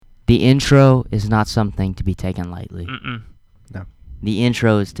The intro is not something to be taken lightly. Mm-mm. The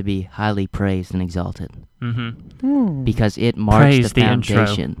intro is to be highly praised and exalted. Mm-hmm. Because it marks Praise the the intro.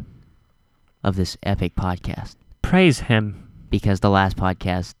 foundation of this epic podcast. Praise him. Because the last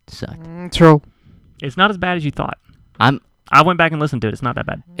podcast sucked. True. It's not as bad as you thought. I'm I went back and listened to it. It's not that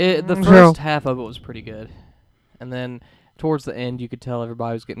bad. The True. first half of it was pretty good, and then towards the end, you could tell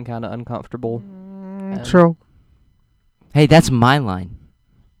everybody was getting kind of uncomfortable. True. Hey, that's my line.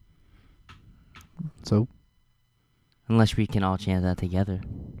 So? Unless we can all chant that together.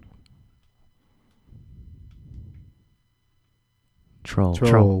 Troll.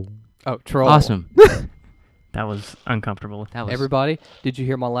 Troll. Oh, troll! Awesome. That was uncomfortable. That was Everybody, did you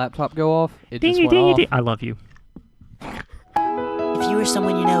hear my laptop go off? It Dingy, just went dingy, off. dingy. I love you. If you or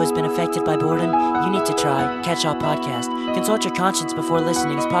someone you know has been affected by boredom, you need to try Catch All Podcast. Consult your conscience before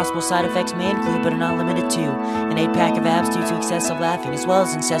listening, as possible side effects may include, but are not limited to, an 8-pack of abs due to excessive laughing, as well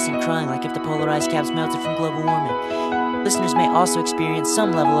as incessant crying, like if the polar ice caps melted from global warming. Listeners may also experience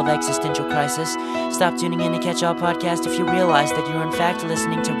some level of existential crisis. Stop tuning in to Catch All Podcast if you realize that you're in fact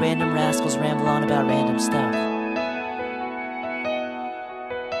listening to random rascals ramble on about random stuff.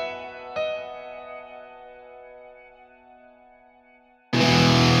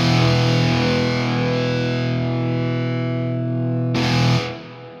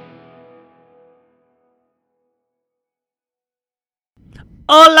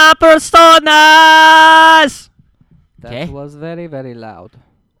 Hola, personas! That Okay. was very, very loud.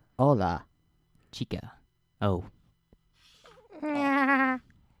 Hola, chica. Oh.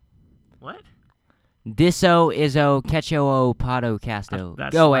 What? Disso, Izzo, Ketcho, Pado, Casto.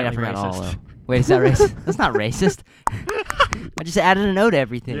 That's Oh, wait, I slightly forgot racist. all. Wait, is that racist? That's not racist. I just added a note to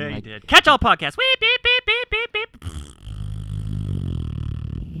everything. Yeah, you like, did. Catch All Podcast. Beep, beep, beep, beep, beep, beep.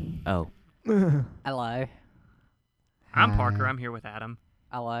 Oh. Hello. I'm Parker. I'm here with Adam.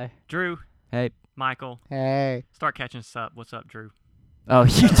 Hello. Drew. Hey. Michael. Hey. Start catching us up. What's up, Drew? Oh,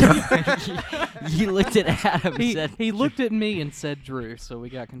 you don't. You looked at Adam and He, said, he looked at me and said Drew, so we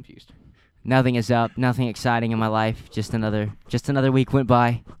got confused. nothing is up, nothing exciting in my life. Just another week went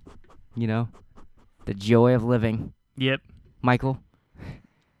by. You know, the joy of living. Yep. Michael.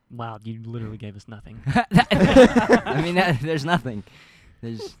 Wow, you literally gave us nothing. I mean, there's nothing.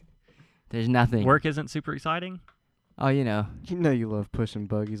 There's nothing. Work isn't super exciting? Oh, you know, You know you love pushing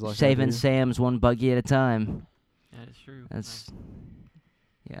buggies like I saving do. Sam's one buggy at a time. That is true. That's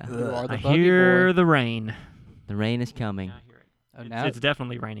yeah. You are the I buggy hear boy. the rain. The rain is coming. Yeah, I hear it. Oh, now It's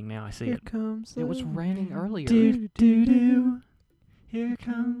definitely raining now. I see Here it. comes it was the raining earlier. Do, do, do. Here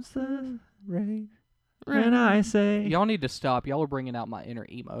comes the rain. rain, I say. Y'all need to stop. Y'all are bringing out my inner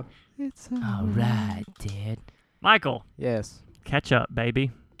emo. It's All right, Dad. Michael, Yes. catch up,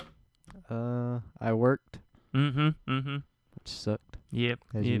 baby. I worked, Mm-hmm, mm-hmm. which sucked Yep,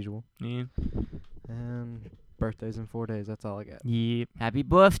 as yep, usual. yeah, And birthdays in 4 days. That's all I got. yep. Happy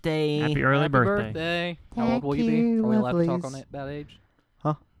birthday. Happy early Happy birthday. How old will you be? Thank Are we allowed to you, talk on lovelies. it about age?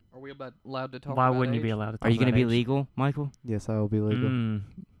 Huh? Are we allowed to talk Why about wouldn't you age? be allowed to talk Are you going to be legal, Michael? Yes, I will be legal. Mm,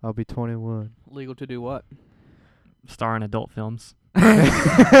 I'll be 21. Legal to do what? star in adult films.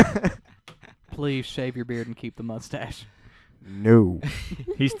 Please shave your beard and keep the mustache. No.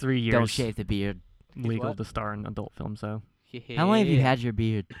 He's 3 years Don't shave the beard. legal what? to star in adult films, though. How long have you had your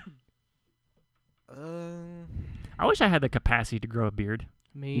beard? I wish I had the capacity to grow a beard.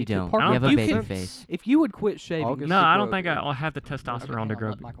 Me You too. don't. Parker, You have a you baby can- face. If you would quit shaving, August. you No, should I grow don't a think beard. I'll have the Okay, testosterone hang to on, grow.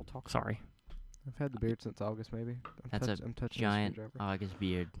 let Michael talk. Sorry. I've had the beard since August, maybe. That's a I'm touching Giant a screwdriver. August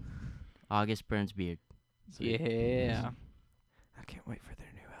beard. August Burns beard. Yeah. I can't wait for their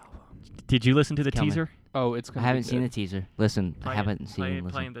new album. Did you listen to the Coming. teaser? Oh, it's I gonna. haven't be seen the good. teaser. Listen, I Play haven't it, seen play it. it,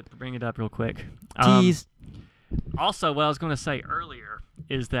 play Listen. it, bring it up real quick. Tease. Also, what I was going to say earlier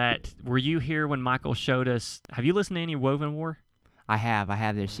is that were you here when Michael showed us? Have you listened to any Woven War? I have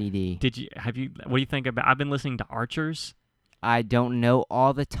their CD. Did you? Have you? What do you think about? I've been listening to Archers. I don't know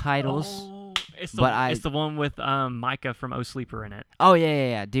all the titles. Oh, it's the but it's the one with Micah from O Sleeper in it. Oh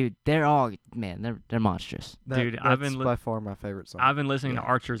yeah, dude. They're all they're monstrous. Dude, that's I've been li- by far my favorite song. I've been listening to Yeah.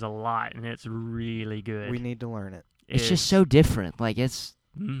 Archers a lot, and it's really good. We need to learn it. It's just so different. Like it's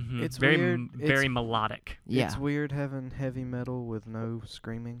It's very weird. very It's- melodic. yeah. It's weird having heavy metal with no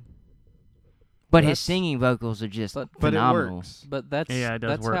screaming. But his that's- singing vocals are just But- But phenomenal. it works. But that's Yeah, it does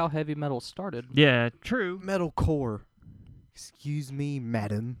that's work. how heavy metal started. Yeah, true. Metalcore. Excuse me,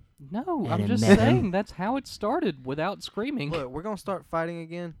 madam. No, And I'm a just metal. saying that's how it started without screaming. Look, we're gonna start fighting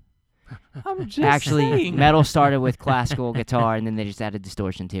again. I'm just Actually, saying. metal started with classical guitar, and then they just added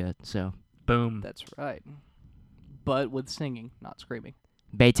distortion to it. So Boom. That's right. But with singing, not screaming.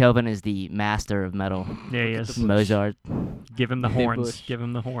 Beethoven is the master of metal. Yeah, he is. Mozart. Give him the Hey, horns. Bush. Give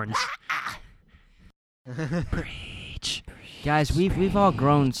him the horns. Preach. Guys, we've all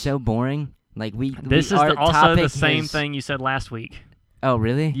grown so boring. Like This is our also the topic same is- thing you said last week. Oh,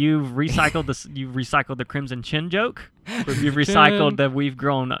 really? You've recycled you've recycled the Crimson Chin joke. You've recycled the we've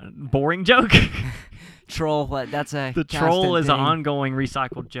grown boring joke. Troll. That's a The troll constant is an thing. ongoing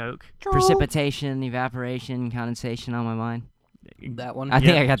recycled joke. Precipitation, evaporation, condensation on my mind. That one. I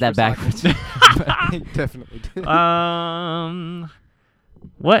think Yeah, I got that it's backwards. Definitely did.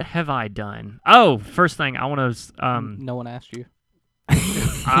 What have I done? Oh, first thing I want to No one asked you.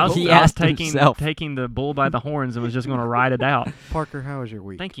 I was, He I was asked taking himself. taking the bull by the horns and was just going to ride it out. Parker, how was your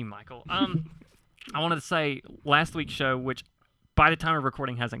week? Thank you, Michael. I wanted to say last week's show, which by the time of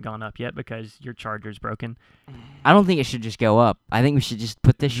recording hasn't gone up yet because your charger's broken. I don't think it should just go up. I think we should just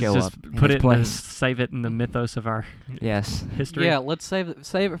put this show Just up. put in it in the, place. save it in the mythos of our Yes. history. Yeah, let's save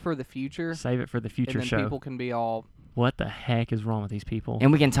it for the future. Save it for the future and then show. people can be all. What the heck is wrong with these people?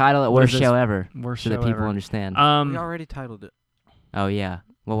 And we can title it What Worst is this? Show Ever Worst so show that people ever. understand. We Um, already titled it Oh, yeah.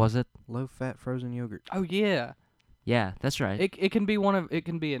 What was it? Low-fat frozen yogurt. Oh yeah. Yeah, that's right. It can be it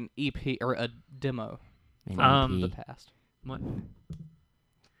can be an EP or a demo An Um, of the EP. past. what?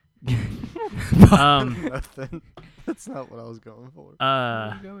 Nothing. That's not what I was going for.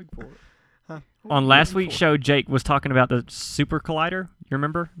 Uh, going for? Huh? on last week's show, Jake was talking about the super collider. You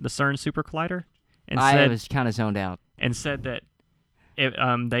remember the CERN super collider? And I said was kind of zoned out. that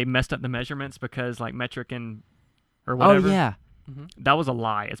they messed up the measurements because like metric and or whatever. Oh, yeah. That was a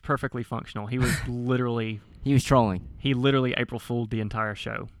lie. It's perfectly functional. He was literally He was trolling. April fooled the entire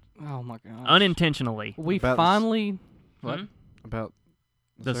show Oh my god. unintentionally. We About this- finally. What? Hmm? About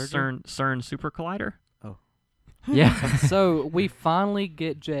The surgery? CERN super collider. Yeah. So we finally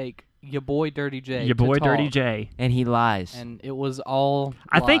get Jake, your boy Dirty J. Your to boy Dirty talk, J. And he lies. And it was all.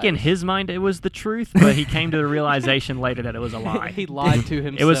 I think in lies. his mind it was the truth, but he came to the realization later that it was a lie. he lied to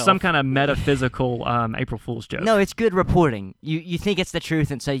himself. It was some kind of metaphysical April Fool's joke. No, it's good reporting. You think it's the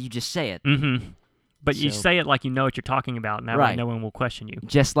truth, and so you just say it. Mm-hmm. But you So- say it like you know what you're talking about, and that way Right. no one will question you.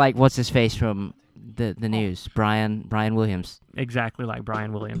 Just like what's his face from the news, Brian Williams. Exactly like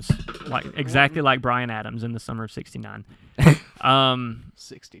Brian Williams, exactly like Brian Adams in the summer of '69.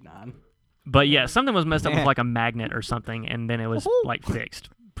 69. But yeah, something was messed up with like a magnet or something, and then it was like fixed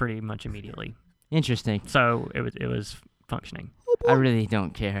pretty much immediately. Interesting. So it was functioning. I really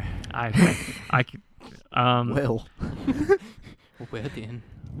don't care. Well, Well then.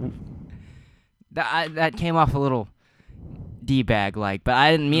 That came off a little D-bag like, but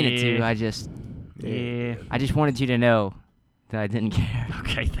I didn't mean it to. Yeah. I just Yeah. wanted you to know that I didn't care.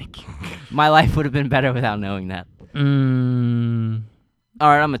 Okay, thank you. My life would have been better without knowing that. All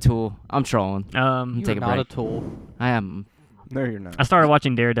right, I'm a tool. I'm trolling. You're Take a not break. a tool. I am. no, you're not. I started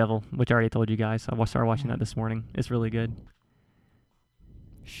watching Daredevil, which I already told you guys. I started watching that this morning. It's really good.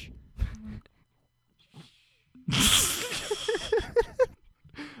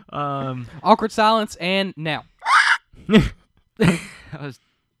 Awkward silence and now. That was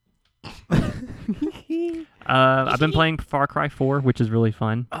I've been playing Far Cry 4, which is really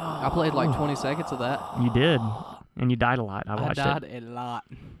fun. I played like 20 seconds of that. You did, and you died a lot. I I watched died it. a lot.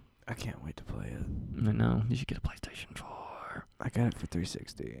 I can't wait to play it. I know. You should get a PlayStation 4. I got it for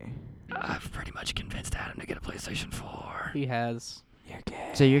 360. I've pretty much convinced Adam to get a PlayStation 4. He has. You're good.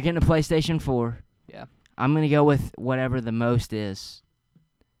 So you're getting a PlayStation 4. Yeah. I'm gonna go with whatever the most is,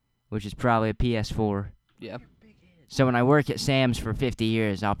 which is probably a PS4. Yeah. So when I work at Sam's for 50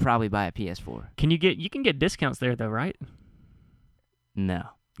 years, I'll probably buy a PS4. You can get discounts there though, right? No.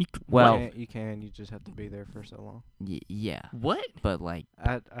 Well, You can. You just have to be there for so long. Yeah. what? But like,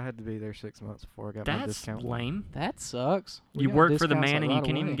 I had to be there 6 months before I got my That's discount. lame. That sucks. We You got work for the discounts, man, like, and you right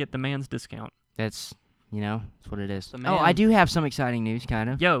can even away. get the man's discount. that's that's what it is. The Oh, I man. do have some exciting news, kind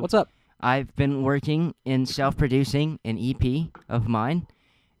of. Yo, What's up? I've been working in self-producing an EP of mine.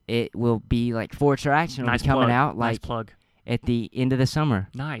 It will be like 4 tracks, and nice it'll be coming plug. out nice like plug. at the end of the summer.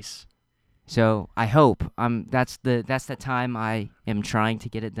 Nice. So I hope that's the time I am trying to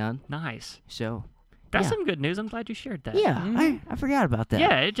get it done. Nice. So That's Yeah. some good news. I'm glad you shared that. yeah, Mhm. I forgot about that.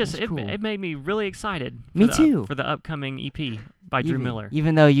 Yeah, it That's just cool. it made me really excited. Me for the too. For the upcoming EP by Drew even, Miller.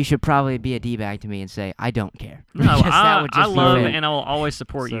 Even though you should probably be a d-bag to me and say I don't care. No, Because that I, would I just be love rude. and I will always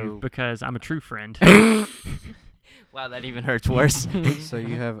support you So- because I'm a true friend. Wow, that even hurts worse. So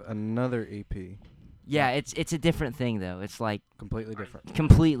you have another EP, Yeah, it's a different thing though. It's like completely different.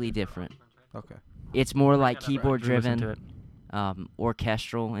 completely different. Okay. It's more like Listen keyboard to driven, it.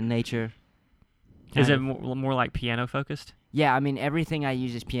 orchestral in nature. Is kind it of. more like piano focused? Yeah, I mean everything I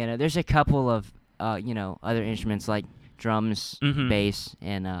use is piano. There's a couple of other instruments like drums, Mhm. bass,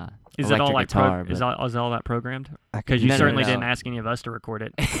 and Is it electric all like guitar. is all that programmed? I Because could you No, use no, certainly no. didn't ask any of us to record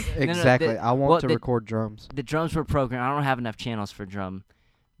it. Exactly. I want well, to record drums. the drums were programmed. I don't have enough channels for drum.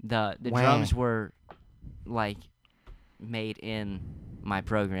 The Wow. drums were like made in my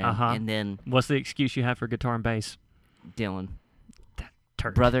program, Uh-huh. and then What's the excuse you have for guitar and bass? Dylan,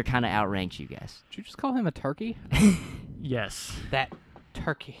 Turkey. brother, kind of outranks you guys. Did you just call him a turkey? Yes. That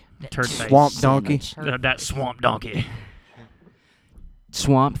turkey. Turd face. Swamp donkey. Sandwich. That swamp donkey.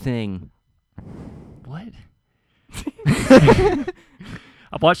 Swamp thing. What?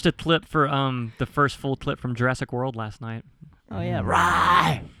 I watched a clip for the first full clip from Jurassic World last night. Oh yeah,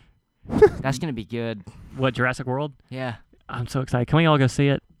 right. That's gonna be good. What, Jurassic World? Yeah. I'm so excited. Can we all go see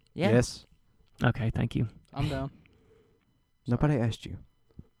it? Yeah. Yes. Okay, thank you. I'm down. Nobody asked you.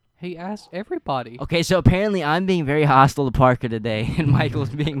 He asked everybody. Okay, so apparently I'm being very hostile to Parker today, and Michael's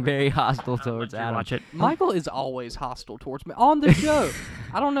being very hostile I'll towards let you Adam. watch it. Michael is always hostile towards me on the show.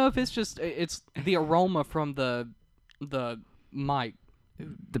 I don't know if it's just it's the aroma from the mic.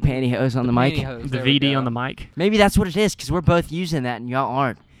 The pantyhose on the mic. pantyhose, The there we VD go. on the mic. Maybe that's what it is, because we're both using that and y'all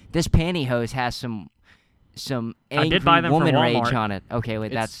aren't. This pantyhose has some I did angry buy them from woman rage Walmart. on it. Okay,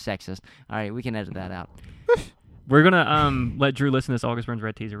 wait, It's- that's sexist. All right, we can edit that out. We're gonna let Drew listen to this August Burns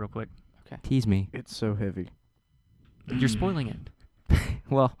Red teaser real quick. Tease me. It's so heavy. You're spoiling it.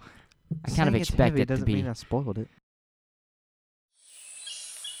 Well, I kind of Saying it's expect heavy it to doesn't be. mean I spoiled it.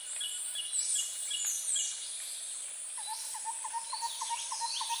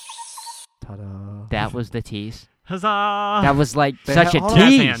 Ta-da. That was the tease. Huzzah! That was like They such ha- a hold on. Jazz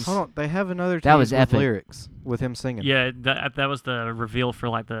tease. hands. Hold on, they have another That tease was with epic. lyrics with him singing. Yeah, that was the reveal for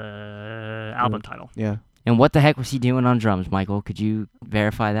like the album title. Yeah. And what the heck was he doing on drums, Michael? Could you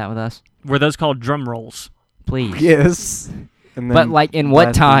verify that with us, Were those called drum rolls? please? Yes. And But then like, in what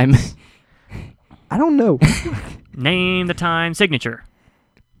last time? beats. I don't know. Name the time signature.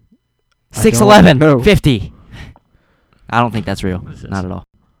 I 6:11, don't know. 50. I don't think that's real. What is this? Not at all.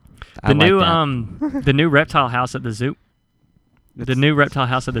 I The like new that. the new reptile house at the zoo. The It's- new reptile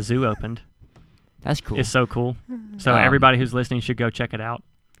house at the zoo opened. That's cool. It's so cool. So Um, everybody who's listening should go check it out.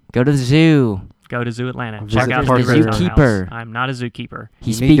 Go to the zoo. Go to Zoo Atlanta. Visit Check out Parker. the new reptile Zookeeper. house. I'm not a zookeeper.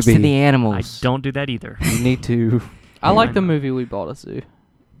 He You need to speaks to be. the I animals. don't do that either. You need to. I like I the know. movie we bought at zoo.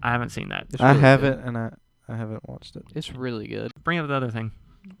 I haven't seen that. It's I really have good. it, and I haven't watched it. It's really good. Bring up the other thing.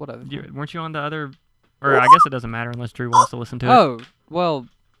 Whatever. Weren't you on the other? Or I guess it doesn't matter unless Drew wants to listen to it. Oh well,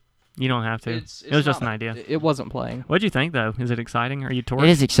 You don't have to. it's It was just not- an idea. It wasn't playing. What'd you think though? Is it exciting? Are you torqued? It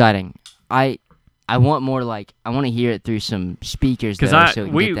is exciting. I want more, like, I want to hear it through some speakers, 'Cause though, so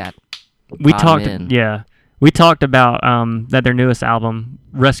we can get that. We I'm talked. in. Yeah, we talked about that their newest album,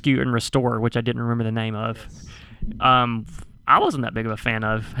 Rescue and Restore, which I didn't remember the name of. I wasn't that big of a fan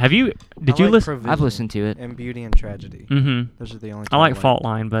of. Have you? Did you listen? I've listened to it. And Beauty and Tragedy. Mm-hmm. Those are the only. I like Fault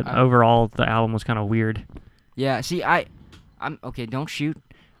Line, but I- overall the album was kind of weird. Yeah, see, I'm okay, don't shoot.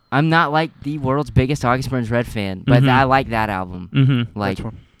 I'm not, like, the world's biggest August Burns Red fan, but Mhm. I like that album. Mm-hmm. Like, Which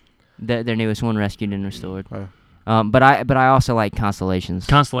one? their newest one, Rescued and Restored. Oh. But I also like Constellations.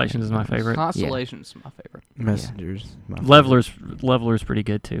 Constellations is my favorite. Constellations is my favorite. Messengers. my favorite. Leveler's pretty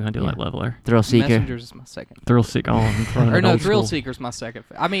good too. I do Yeah. like Leveler. Thrill Seeker. Messengers is my second. Thrill Seeker. Oh, I'm throwing Or it no, old Thrill school. Seeker's my second.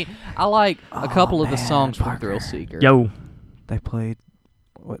 I mean, I like a couple of the man, songs from Parker. Thrill Seeker. Yo, They played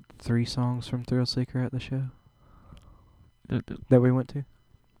 3 songs from Thrill Seeker at the show that we went to.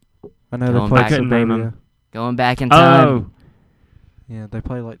 I know Going they played back- Couldn't name 'em. Suburbia. Going back in time. oh, Yeah, they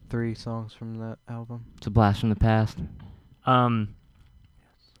played like 3 songs from that album. It's a blast from the past. do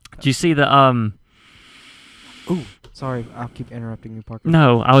you see the Sorry, I'll keep interrupting you, Parker.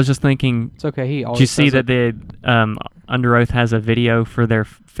 No, I was just thinking. It's okay. He always Did you see says that it. the Under Oath has a video for their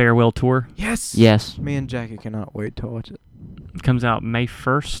farewell tour? Yes. Yes. Me and Jackie cannot wait to watch it. It comes out May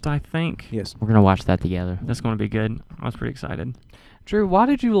 1st, I think. Yes. We're going to watch that together. That's going to be good. I was pretty excited. Drew, why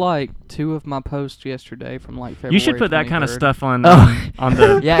did you like 2 of my posts yesterday from like February? You should put that kind of 23rd? stuff on Oh. on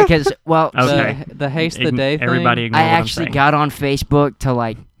the. Yeah, because, well, Okay. The haste the day thing. Everybody ignore I what I'm actually saying. got on Facebook to,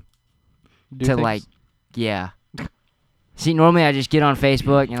 like, Do to, things- like, yeah. See, normally I just get on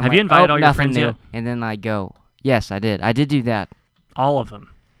Facebook and I'm Have like, you invited oh, all your nothing friends new. yet? And then I go, yes, I did. I did do that. all of them.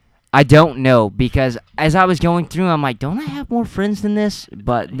 I don't know, because as I was going through, I'm like, don't I have more friends than this?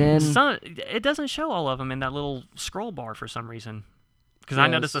 But then, It doesn't show all of them in that little scroll bar for some reason. Because I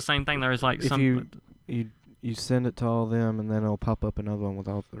Yeah, noticed the it's- same thing. There was like If some. you send it to all them, and then it'll pop up another one with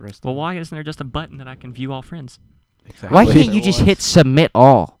all the rest. Well, of why isn't there just a button that I can view all friends? Exactly. why can't you just hit submit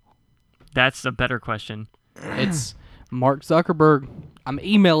all? That's a better question. It's Mark Zuckerberg. I'm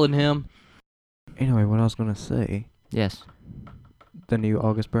emailing him. Anyway, what I was gonna say, Yes. the new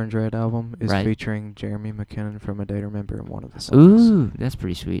August Burns Red album is Right. featuring Jeremy McKinnon from A Day to Remember in one of the songs. Ooh, that's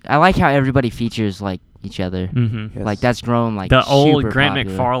pretty sweet. I like how everybody features like each other. Mm-hmm. Yes. Like that's grown like The old super Grant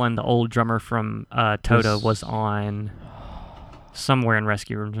popular. McFarlane, the old drummer from Toto, Was- was on somewhere in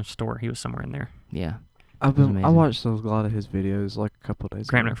Rescue and Restore. He was somewhere in there. Yeah. I amazing. watched a lot of his videos like a couple days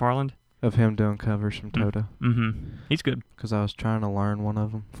Grant ago McFarland. of him doing covers from Toto Mm-hmm. He's good. because I was trying to learn one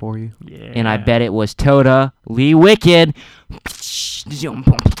of them for you. Yeah. And I bet it was Tota Lee Wicked.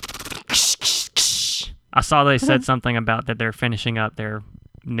 I saw they said something about that they're finishing up their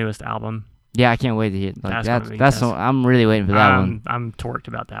newest album. Yeah, I can't wait to hear. Like That's that's gonna be- that's. that's- I'm really waiting for that one. I'm torqued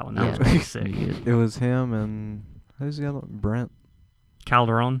about that one. That Yeah. was pretty sick. Pretty good. It was him and who's the other one? Brent.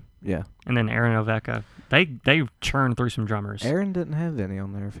 Calderon Yeah. and then Aaron Oveka. They churned through some drummers. Aaron didn't have any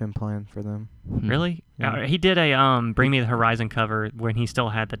on there of him playing for them. Really? Yeah. He did a Bring Me the Horizon cover when he still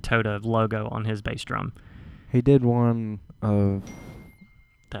had the Tota logo on his bass drum. He did one of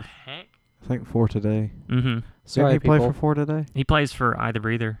The heck? I think For Today. Mm-hmm. Sorry, Didn't he play people. for For Today? He plays for Either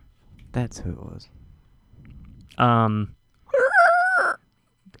Breather. That's who it was.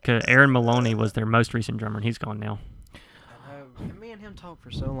 'Cause Aaron Maloney was their most recent drummer, and he's gone now. Me and him talked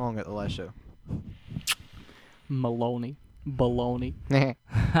for so long at the last show. Maloney. Baloney.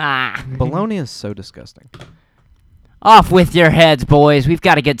 Bologna is so disgusting. Off with your heads, boys. We've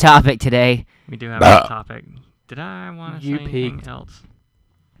got a good topic today. We do have a topic. Did I want to You say anything peaked. else?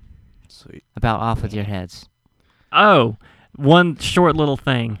 Sweet. About off with your heads. Oh, one short little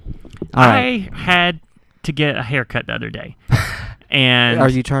thing. All right. I had to get a haircut the other day. And Are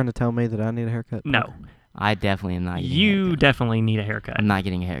you trying to tell me that I need a haircut? No. I definitely am not. Getting a You haircut. definitely need a haircut. I'm not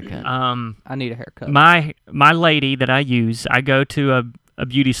getting a haircut. I need a haircut. My lady that I use, I go to a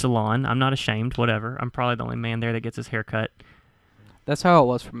beauty salon. I'm not ashamed, whatever. I'm probably the only man there that gets his haircut. That's how it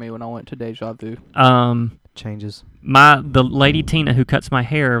was for me when I went to Deja Vu. Changes. The lady Tina who cuts my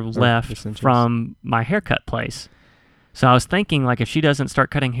hair left Essentials. from my haircut place. So I was thinking, like, if she doesn't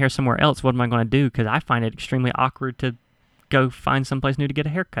start cutting hair somewhere else, what am I going to do? Because I find it extremely awkward to go find someplace new to get a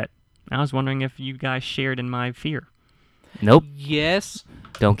haircut. I was wondering if you guys shared in my fear. Nope. Yes,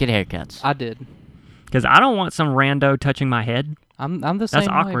 Don't get haircuts. I did. Because I don't want some rando touching my head. I'm the same That's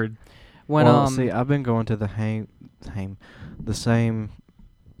way. awkward. When Well, see, I've been going to the same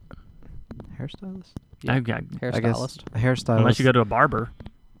hairstylist. Yeah. Okay. I guess hairstylist. hairstylist. Unless you go to a barber.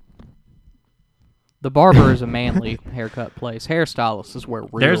 The barber is a manly haircut place. Hairstylist is where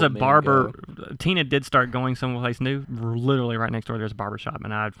real There's a men barber. go. Tina did start going someplace new. Literally right next door, there's a barber shop,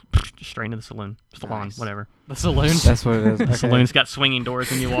 and I straight into the salon, Nice. whatever. The saloon. That's what it is. The Okay. saloon's got swinging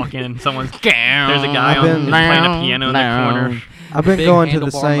doors, and you walk in, and someone's there's a guy I've been- playing a piano in the corner. I've been Big going to the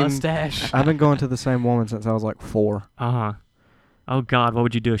handlebar same. mustache. I've been going to the same woman since I was like 4. Oh God, what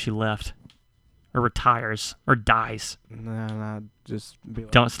would you do if she left, or retires, or dies? And I'd just be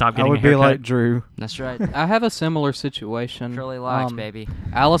like, Don't stop I getting would a be haircut. like Drew. That's right. I have a similar situation. Curly locks, baby.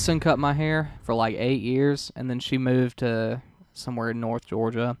 Allison cut my hair for like 8 years, and then she moved to somewhere in North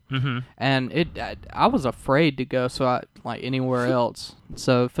Georgia. Mm-hmm. And I was afraid to go anywhere else.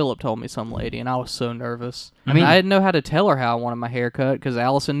 So Philip told me some lady, and I was so nervous. I mean- I didn't know how to tell her how I wanted my hair cut because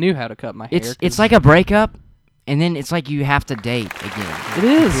Allison knew how to cut my hair. It's 'cause like a breakup, and then it's like you have to date again. It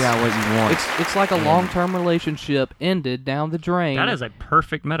is. Figure out what you want. it's like a Yeah. long-term relationship ended down the drain. That is a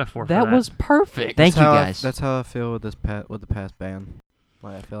perfect metaphor. For that that was perfect. Thank you, That's how guys. that's how I feel with with the past band.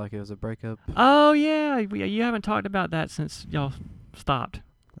 Like I feel like it was a breakup. Oh yeah, you haven't talked about that since y'all stopped.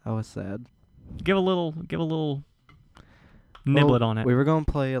 I was sad. Give a little niblet Well, on it. We were gonna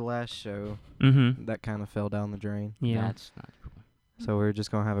play a last show Mm-hmm. that kind of fell down the drain. Yeah, That's not cool. So we were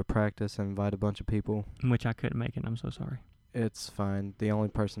just gonna have a practice and invite a bunch of people. which I couldn't make it. I'm so sorry. It's fine. The only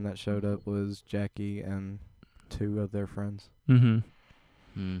person that showed up was Jackie and 2 of their friends. Mm-hmm.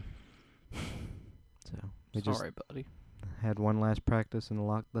 Mm. So we just Sorry, buddy. had one last practice and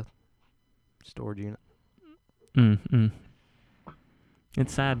locked the storage unit. Mm-hmm.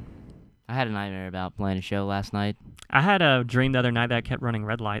 It's sad. I had a nightmare about playing a show last night. I had a dream the other night that I kept running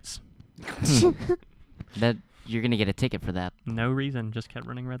red lights. That you're gonna get a ticket for that. No reason, just kept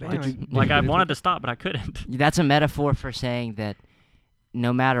running red Damn, lights. you- Like I wanted to stop, but I couldn't. That's a metaphor for saying that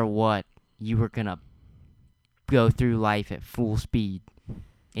no matter what, you were gonna go through life at full speed,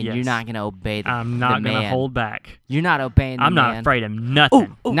 and you're Yes. not gonna obey the, I'm the not gonna man. hold back. You're not obeying the I'm not man. afraid of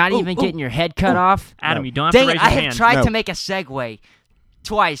nothing. Not even getting your head cut off. Adam, No. you don't have Dang to it! raise I your have hand. tried No. to make a segue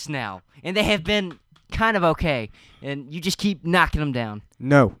twice now, and they have been kind of okay. And you just keep knocking them down.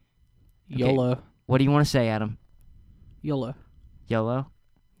 No. Okay. YOLO. What do you want to say, Adam? YOLO. YOLO?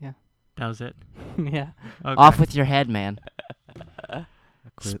 That was it. Yeah. Okay. Off with your head, man. I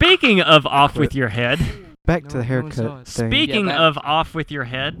quit. Speaking of off Quit. with your head, Back No to the one saw haircut it. thing. Speaking that- of off with your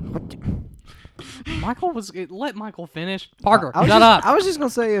head, Michael let Michael finish. Parker, I was shut just, up. I was just gonna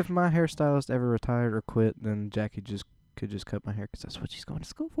say if my hairstylist ever retired or quit, then Jackie could just cut my hair because that's what she's going to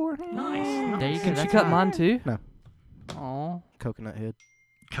school for. nice. There you go. Did she that's cut fine. mine too? No. Aw. Coconut head.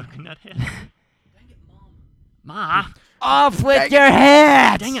 Coconut head. Ma. Off with your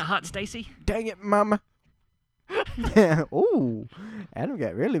head! Dang it, Hot Stacy. Dang it, mama. Ooh, Adam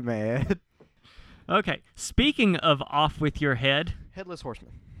got really mad. Okay. Speaking of off with your head, Headless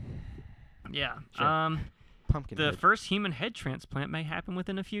horseman. yeah. Sure. Pumpkin The head. first human head transplant may happen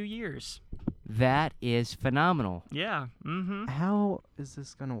within a few years. That is phenomenal. Yeah. Mm-hmm. How is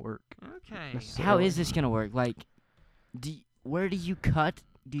this gonna work? Okay. How is this gonna work? Like, where do you cut?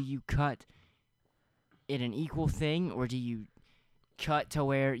 Do you cut it an equal thing, or do you cut to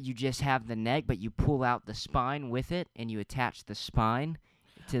where you just have the neck, but you pull out the spine with it, and you attach the spine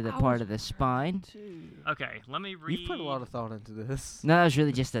to the part of the spine? Okay, let me read. You've put a lot of thought into this. No, that was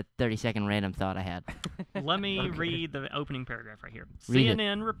really just a 30-second random thought I had. Let me read the opening paragraph right here. Read it.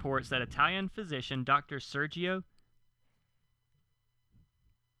 CNN reports that Italian physician Dr. Sergio.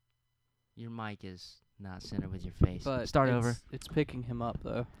 Your mic is not centered with your face. But Start over. It's picking him up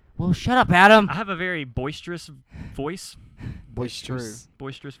though. Well, shut up, Adam. I have a very boisterous voice. Boisterous.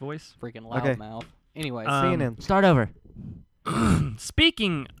 Boisterous voice. Freaking Okay. loudmouth. Anyways, CNN. Start over.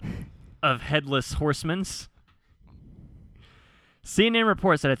 Speaking of headless horsemans, CNN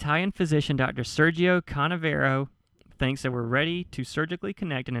reports that Italian physician Dr. Sergio Canavero thinks that we're ready to surgically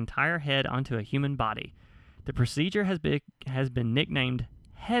connect an entire head onto a human body. The procedure has been nicknamed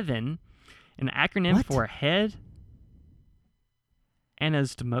Heaven, an acronym What? for Head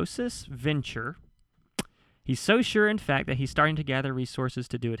Anastomosis Venture. He's so sure, in fact, that he's starting to gather resources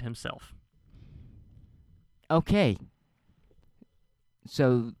to do it himself. Okay.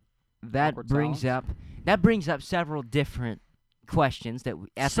 So that Awkward brings silence. up several different questions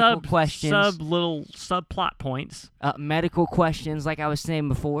ethical questions, Subplot points. medical questions, like I was saying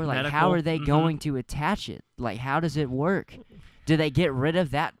before. Like, how Medical, are they mhm. going to attach it? Like, how does it work? Do they get rid of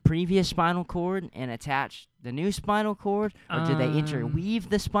that previous spinal cord and attach the new spinal cord, or do they interweave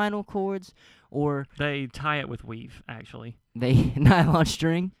the spinal cords, or They tie it with weave, actually. they nylon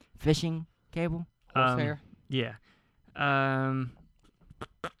string, fishing cable? horsehair. Yeah.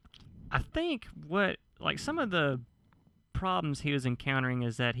 I think some of the problems he was encountering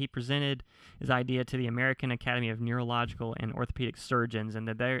is that he presented his idea to the American Academy of Neurological and Orthopedic Surgeons, and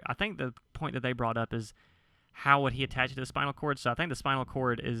I think the point that they brought up is how would he attach it to the spinal cord. So I think the spinal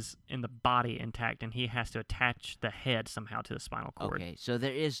cord is in the body intact, and he has to attach the head somehow to the spinal cord. Okay, so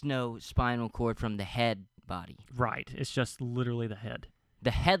there is no spinal cord from the head body. Right. It's just literally the head.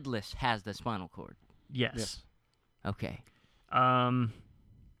 The headless has the spinal cord. Yes. Yes. Okay. Um.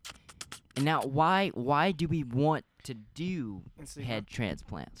 And now, why do we want to do And see, head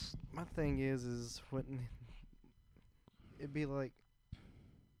transplants? My thing is when it'd be like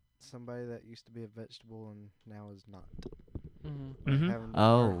somebody that used to be a vegetable and now is not. Mm-hmm. Like Mhm. having to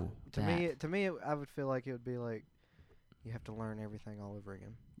Oh, learn- that. to me, I would feel like it would be like you have to learn everything all over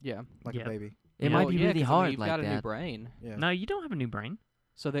again, Yeah. like Yeah. a baby. It Yeah. might Well, be yeah, really 'cause, hard you've like got a new that. brain. Yeah. No, you don't have a new brain.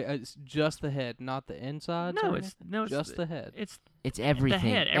 So it's just the head, not the inside. No, it's just the head. It's It's everything.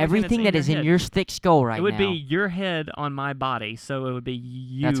 head, everything Everything that's that in is your in head. your thick skull right it would now. be your head on my body, so it would be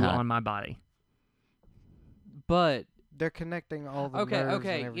you That's hot. on my body. But They're connecting all the Okay, nerves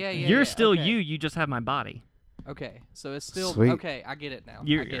okay, and yeah, everything. You're yeah, still okay. you just have my body. okay, so it's still Sweet. okay. I get it now.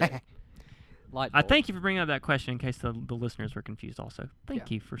 You're- I get it. Light I bulb. thank you for bringing up that question in case the listeners were confused also. Thank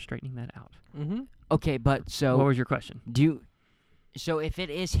Yeah. you for straightening that out. Mm-hmm. Okay, but so What was your question? so if it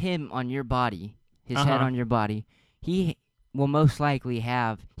is him on your body, his head Uh-huh. on your body, he will most likely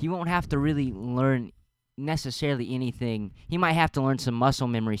he won't have to really learn necessarily anything. He might have to learn some muscle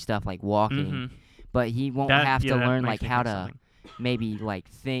memory stuff like walking, Mhm. but he won't That- have yeah, to that learn makes like me how think to something. maybe like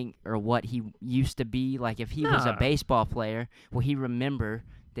think or what he used to be. Like if he was a No. baseball player, will he remember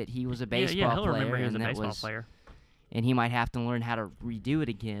that he was a baseball yeah, he'll player remember he was a and that baseball was player. and he might have to learn how to redo it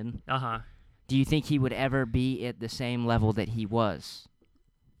again. Uh-huh. Do you think he would ever be at the same level that he was?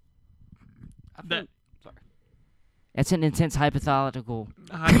 I That- think, That's an intense hypothetical.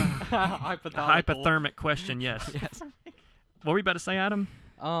 Hypothermic question, yes. yes. What were you about to say, Adam?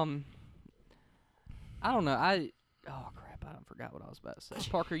 I don't know. Oh crap! I forgot what I was about to say.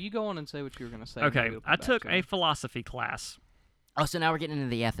 Parker, you go on and say what you were gonna say. and Okay, maybe we'll come I back took to a it. philosophy class Oh, so now we're getting into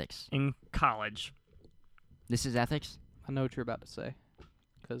the ethics. in college. This is ethics? I know what you're about to say,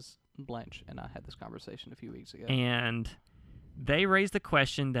 because Blanche and I had this conversation a few weeks ago. And they raised the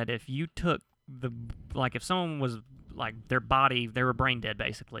question that if you took if someone was like their body, they were brain dead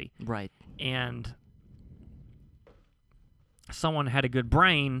basically, Right. and someone had a good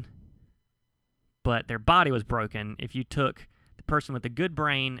brain, but their body was broken, if you took the person with the good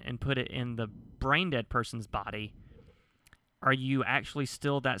brain and put it in the brain-dead person's body, are you actually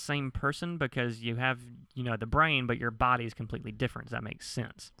still that same person because you have, the brain, but your body is completely different? Does that make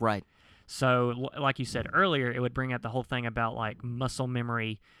sense? Right. So, like you said earlier, it would bring up the whole thing about, like, muscle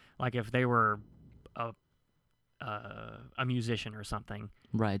memory, like if they were a musician or something.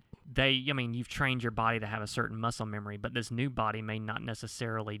 Right. You've trained your body to have a certain muscle memory, but this new body may not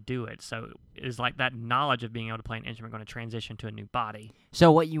necessarily do it. So is like that knowledge of being able to play an instrument going to transition to a new body?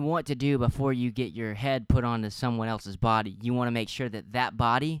 So what you want to do before you get your head put onto someone else's body, you want to make sure that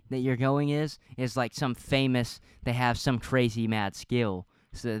body that you're going is like some famous, they have some crazy mad skill.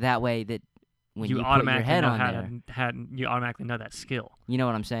 So that way that when you put your head on there, you automatically know that skill. you know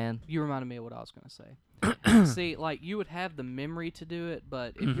what I'm saying? You reminded me of what I was going to say. See, like, you would have the memory to do it,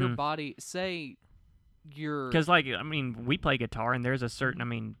 but if your body, say you're... Because, we play guitar, and there's a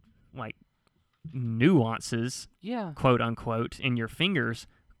certain, nuances, Yeah. quote unquote, in your fingers,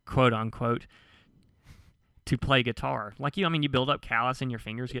 quote unquote, to play guitar. Like you build up callus and your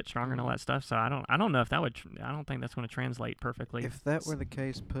fingers get stronger and all that stuff. So I don't know if that would. I don't think that's going to translate perfectly. If that were the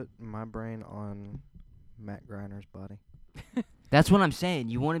case, put my brain on Matt Griner's body. That's what I'm saying.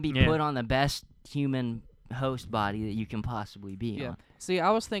 You want to be Yeah. put on the best human host body that you can possibly be on. See,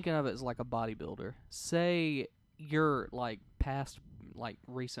 I was thinking of it as like a bodybuilder. Say your, like, past, like,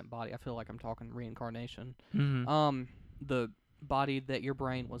 recent body. I feel like I'm talking reincarnation. Mm-hmm. The body that your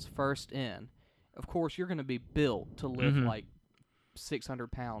brain was first in. Of course, you're going to be built to lift, Mhm. like, 600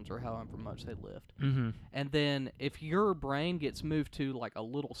 pounds or however much they lift. Mm-hmm. And then if your brain gets moved to, like, a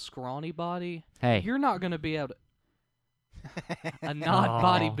little scrawny body, Hey, you're not going to be able to... A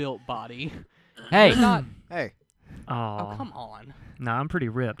not-body-built body. hey, You're not... Hey, Oh, come on. No, I'm pretty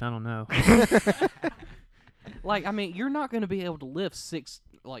ripped. I don't know. Like, you're not going to be able to lift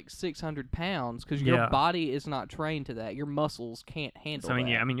 600 pounds because your Yeah. body is not trained to that. Your muscles can't handle So that.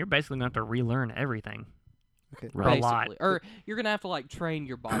 you're basically going to have to relearn everything. okay. Right. A lot. basically. Or you're going to have to, like, train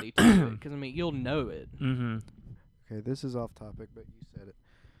your body to do it because, you'll know it. Mm-hmm. Okay, this is off topic, but you said it.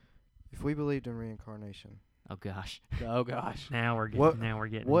 If we believed in reincarnation, oh gosh. Oh, gosh. Now we're getting. What- Now we're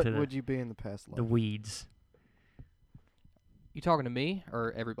getting what into would you be in the past life? the weeds. You talking to me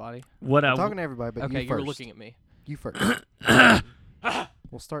or everybody? What I'm talking to everybody, but Okay, you you're first. looking at me. You first.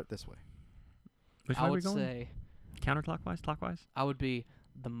 We'll start this way. Which way I are we would going? say Counterclockwise, clockwise. I would be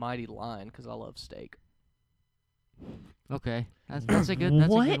the mighty lion because I love steak. Okay, that's a good. That's a good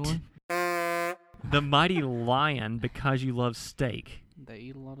What? one. The mighty lion, because you love steak. They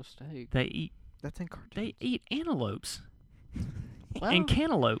eat a lot of steak. They That's in cartoons. eat antelopes Well, and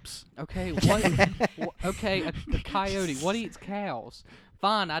cantaloupes. okay, what? Okay, a coyote. What eats cows?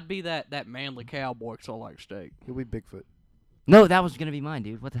 Fine, I'd be that manly cowboy because I like steak. You'll be Bigfoot. No, that was gonna be mine,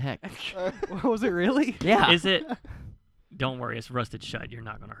 dude. What the heck? Was it really? Yeah. Is it? Don't worry, it's rusted shut. You're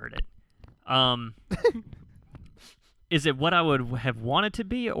not gonna hurt it. Is it what I would have wanted to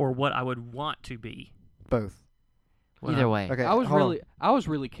be, or what I would want to be? Both. Either way. Okay. I was hold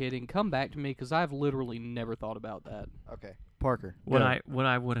really kidding. Come back to me because I've literally never thought about that. on. Okay. Parker. What go.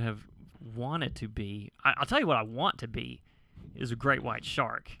 I would have wanted to be. I'll tell you what I want to be is a great white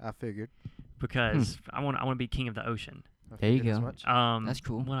shark, I figured. because I want to be king of the ocean. I There you figured as go. much. That's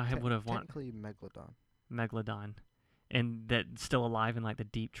cool. What I would have wanted, Technically, Megalodon. megalodon, and that's still alive in like the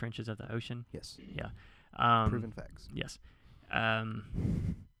deep trenches of the ocean. Yes. Proven Proven facts. Yes.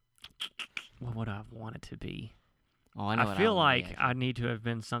 What would I have wanted to be? Oh, I know. I feel like I need to have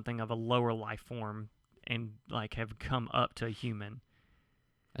been something of a lower life form and like have come up to a human.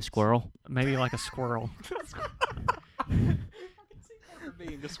 a squirrel. Maybe like a squirrel.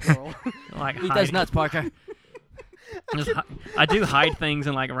 Being a squirrel. Like Eat hide- those nuts, Parker. I do hide things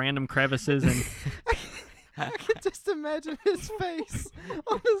in like random crevices and I can just imagine his face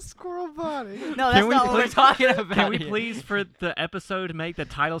on the squirrel body. No, that's we not what we're please- talking about. can we here. please for the episode make the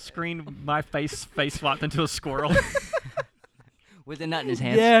title screen my face swapped into a squirrel? with a nut in his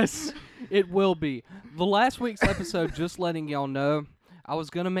hands? Yes, it will be. The last week's episode, just letting y'all know, I was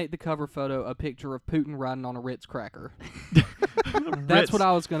going to make the cover photo a picture of Putin riding on a Ritz cracker. That's what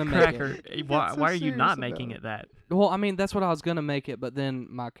I was going to make Cracker. it. Why, so why are you serious not about making it. it that? Well, that's what I was going to make it, but then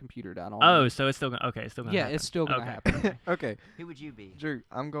my computer died on Oh, me. so it's still gonna it's still gonna Yeah, happen. it's still going to Okay. happen. Okay. Who would you be? Drew,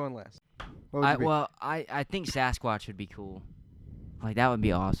 I'm going last. What would you be? Well, I think Sasquatch would be cool. Like that would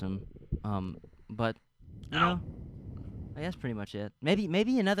be awesome. But you know, like, that's pretty much it.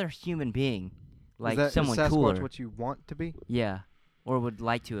 Maybe another human being, like is someone Sasquatch cooler. what you want to be? Yeah, or would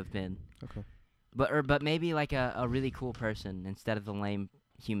like to have been. Okay. But maybe like a really cool person instead of the lame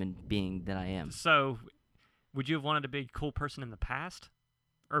human being that I am. So, Would you have wanted to be a cool person in the past,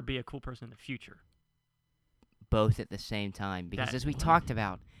 or be a cool person in the future? Both at the same time, because That- as we talked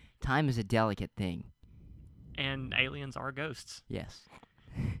about, time is a delicate thing. And aliens are ghosts. Yes.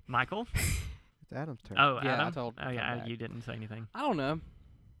 Michael? It's Adam's turn. Oh, Yeah, I Adam? told- Oh, come yeah, back. you didn't say anything. I don't know.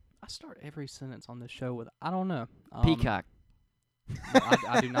 I start every sentence on this show with I don't know. Peacock.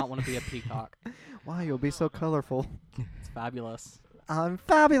 I do not want to be a peacock. Why, you'll be so colorful. It's fabulous. I'm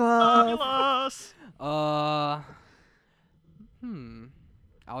fabulous. Fabulous!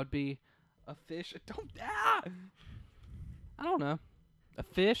 I would be a fish. I don't know. A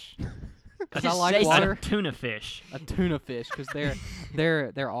fish. Because I Just like say water. A tuna fish. A tuna fish, because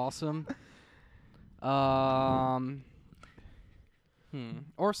they're awesome.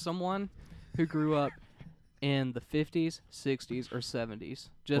 Or someone who grew up in the 50s, 60s, or 70s,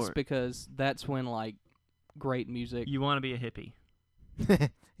 just Or- because that's when like great music. You want to be a hippie.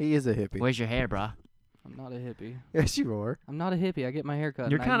 He is a hippie. Where's your hair, brah? I'm not a hippie. Yes, you are. I'm not a hippie. I get my hair cut.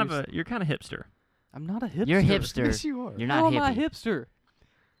 You're and I kind of use- a you're kind of hipster. I'm not a hipster. You're a hipster. Yes, you are. You're How not am I a hippie. hipster?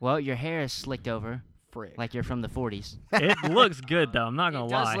 Well, your hair is slicked over, Frick. like you're from the 40s. It looks good though. I'm not gonna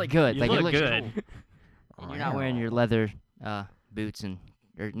It lie. does look good. You Like, it look looks good. cool. And you're not wearing your leather boots and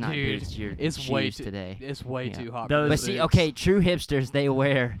or not Dude, boots, your it's shoes way too- today. It's way Yeah. too hot. Those- for But this. see, okay, true hipsters, they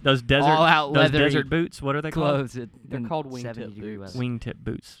wear Those desert all-out those leathery desert boots. What are they clothes. They're in called wingtip 70-degree boots. weather. called? Wingtip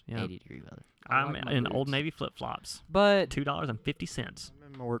boots. Yeah. 80-degree weather. I I'm like my in Old boots. Navy flip flops. But $2.50.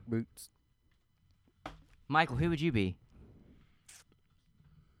 I'm in my work boots. Michael, who would you be?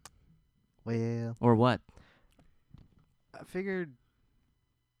 Well, Or what? I figured.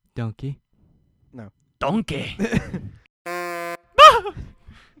 Donkey. Donkey.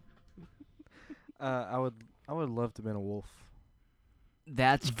 I would love to have been a wolf.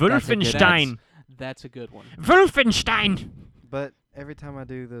 That's a good one. Wolfenstein. that's a good one. Wolfenstein. But every time I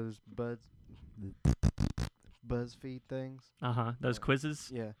do those BuzzFeed things, Those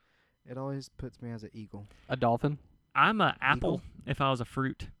quizzes. yeah, it always puts me as an eagle. A dolphin. I'm a apple if I was a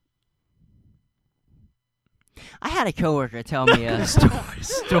fruit. I had a coworker tell me a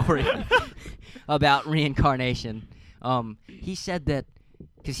story about reincarnation. He said that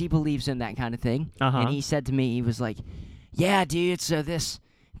because he believes in that kind of thing, and he said to me, he was like, "Yeah, dude. So this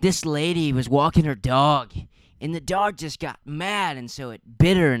lady was walking her dog, and the dog just got mad, and so it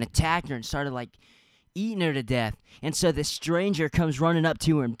bit her and attacked her and started like eating her to death. And so this stranger comes running up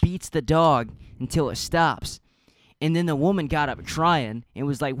to her and beats the dog until it stops. And then the woman got up crying and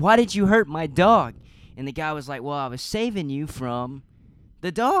was like, 'Why did you hurt my dog?' And the guy was like, 'Well, I was saving you from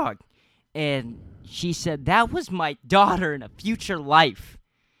the dog.' And she said, 'That was my daughter in a future life.'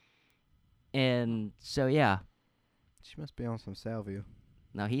 And so, yeah. She must be on some salvia.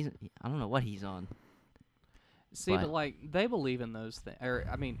 No, I don't know what he's on. See, But- but like they believe in those things. Or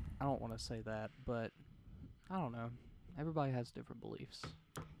I mean, I don't want to say that, but I don't know. Everybody has different beliefs.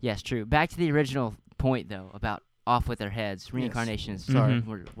 Yes, true. Back to the original point, though, about off with their heads. Reincarnation is, Sorry.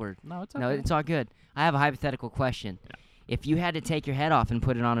 we're No, it's okay. no, it's all good. I have a hypothetical question. Yeah. If you had to take your head off and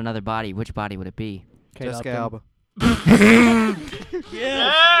put it on another body, which body would it be? Jessica Alba.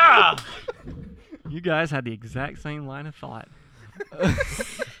 Yeah. You guys had the exact same line of thought.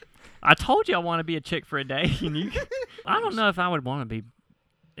 I told you I want to be a chick for a day, and you. I don't know if I would want to be.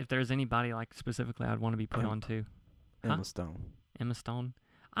 If there's anybody like specifically, I'd want to be put on to. Emma Huh? Stone. Emma Stone.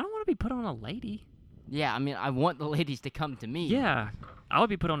 I don't want to be put on a lady. Yeah, I mean, I want the ladies to come to me. Yeah, I would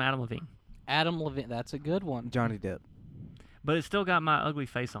be put on Adam Levine, Adam Levine. That's a good one. Johnny Depp. but it's still got my ugly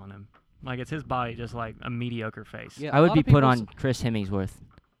face on him. Like it's his body, just like a mediocre face. Yeah, I a would lot be of put people's- on Chris Hemsworth.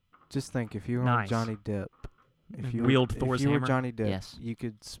 Just think, if you were Nice. on Johnny Depp, if you Wield were, Thor's if you hammer? were Johnny Depp, Yes. you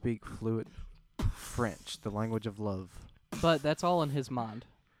could speak fluent French, the language of love. But that's all in his mind.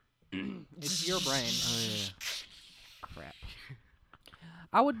 It's your brain. Crap.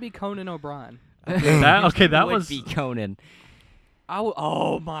 I would be Conan O'Brien. That would was be Conan.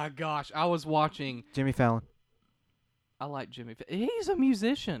 Oh my gosh! I was watching. Jimmy Fallon. I like Jimmy. He's a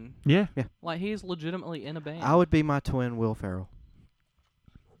musician. yeah. Like he's legitimately in a band. I would be my twin, Will Ferrell.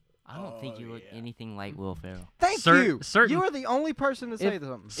 I don't think you look anything like Will Ferrell. Thank you. Certain- You are the only person to say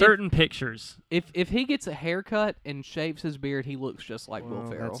something. Certain pictures. If he gets a haircut and shaves his beard, he looks just like Will Well,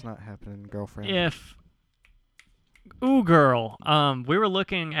 Ferrell. that's not happening, girlfriend. If ooh girl, we were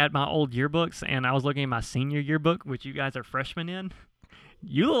looking at my old yearbooks, and I was looking at my senior yearbook, which you guys are freshmen in.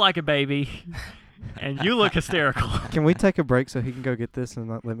 You look like a baby, and you look hysterical. Can we take a break so he can go get this and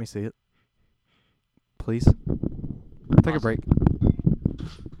not let me see it? Please? Take a break.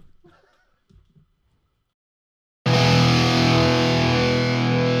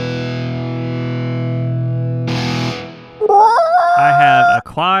 I have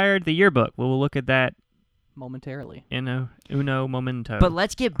acquired the yearbook. We'll look at that momentarily. Uno momento. But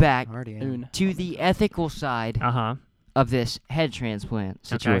let's get back Already in. Oon. to the ethical side Uh-huh. of this head transplant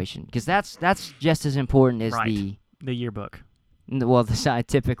situation, because that's just as important as Right. The yearbook. the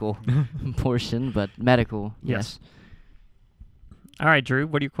scientific portion, but medical, yes. All right, Drew,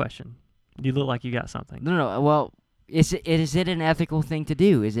 what are your question? You look like you got something. No. Well, is it an ethical thing to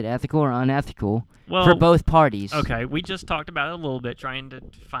do? Is it ethical or unethical Well, for both parties? okay, we just talked about it a little bit, trying to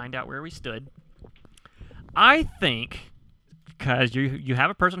find out where we stood. I think, because you have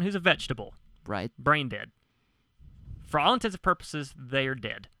a person who's a vegetable, Right. brain dead. For all intents and purposes, they are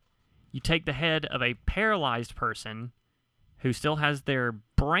dead. You take the head of a paralyzed person who still has their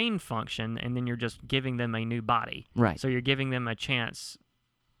brain function, and then you're just giving them a new body. Right. So you're giving them a chance,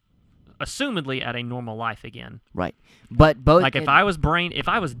 assumedly, at a normal life again. Right. But both. Like if I was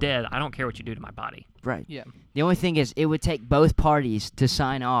dead, I don't care what you do to my body. Right. Yeah. The only thing is, it would take both parties to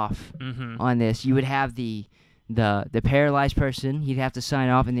sign off Mm-hmm. on this. You would have the paralyzed person. He'd have to sign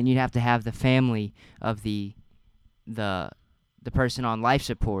off, and then you'd have to have the family of the person on life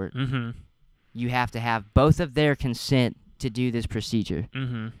support. Mm-hmm. You have to have both of their consent to do this procedure.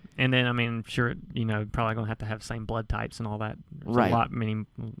 Mm-hmm. And then, I mean, sure, probably going to have the same blood types and all that. There's Right. A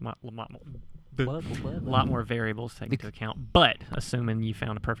lot more variables taken into account. But assuming you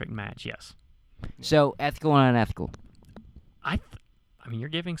found a perfect match, yes. So ethical and unethical. I mean, you're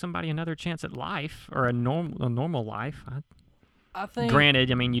giving somebody another chance at life, or a normal life. I think.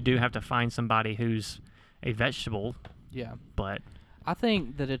 Granted, I mean, you do have to find somebody who's a vegetable, Yeah. but I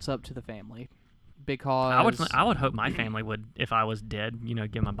think that it's up to the family, because I would hope my family would, if I was dead,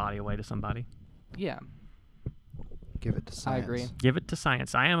 give my body away to somebody. Yeah. Give it to science. I agree. Give it to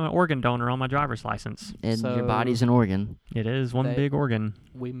science. I am an organ donor on my driver's license. And your So- body's an organ. It is one They- big organ.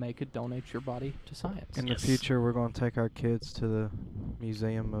 We may could donate your body to science. In Yes. the future, we're going to take our kids to the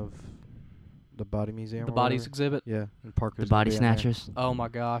museum of the body museum. The or bodies whatever. exhibit. Yeah, and Parker's The body gonna be in there. snatchers. Oh my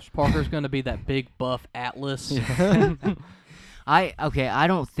gosh, Parker's gonna be that big buff Atlas. I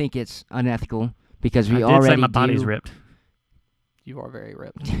don't think it's unethical because we I did already say my body's do. ripped. You are very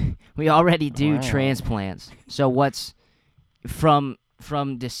ripped. We already do Wow. transplants. So what's from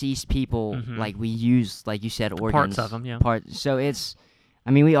deceased people, Mhm. like we use, like you said, organs. Parts of them, yeah. So it's,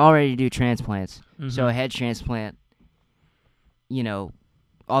 I mean, we already do transplants. So a Mhm. head transplant,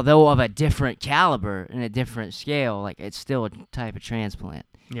 although of a different caliber and a different scale, like it's still a type of transplant.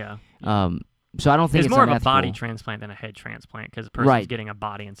 Yeah. So I don't think It's it's more of a unethical. body transplant than a head transplant because the person's Right. getting a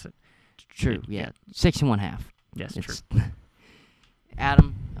body and True. Yeah. Yeah. 6 1/2. yes, true.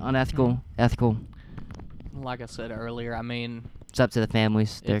 Adam, unethical, ethical. Like I said earlier, I mean, It's up to the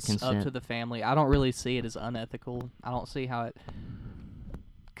families, their it's consent. up to the family. I don't really see it as unethical. I don't see how it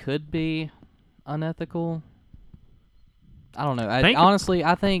could be unethical. I don't know. Honestly,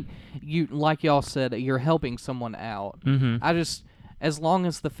 I think like y'all said, you're helping someone out. Mm-hmm. As long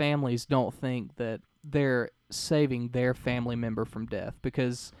as the families don't think that they're saving their family member from death,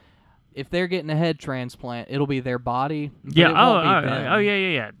 because if they're getting a head transplant, it'll be their body. But Yeah. it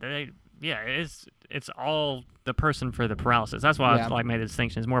won't be them. Yeah. It's all the person for the paralysis. That's why Yeah. I made the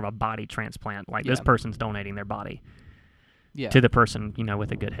distinction. It's more of a body transplant. Like this Yeah. person's donating their body Yeah. to the person,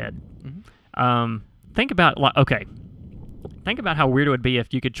 with a good head. Mhm. Think about Think about how weird it would be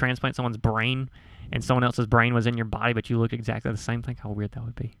if you could transplant someone's brain and someone else's brain was in your body, but you look exactly the same. Think how weird that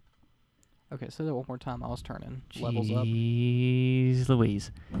would be. Okay, say that one more time. I was turning levels up. Jeez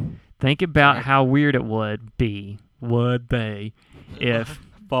Louise. Think about Sorry. how weird it would be, if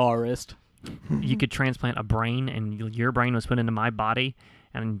Forest. you could transplant a brain and your brain was put into my body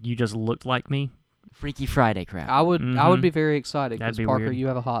and you just looked like me. Freaky Friday crap. I would Mhm. be very excited That'd because be Parker, weird. you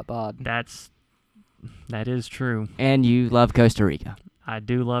have a hot bod. That is true. And you love Costa Rica. I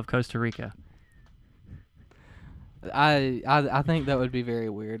do love Costa Rica. I think that would be very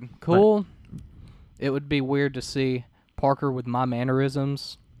weird. Cool. It would be weird to see Parker with my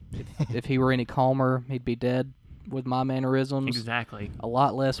mannerisms. If he were any calmer, he'd be dead with my mannerisms. Exactly. A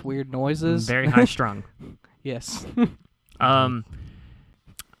lot less weird noises. Very high strung. Yes.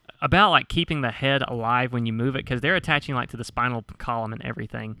 About keeping the head alive when you move it, because they're attaching to the spinal column and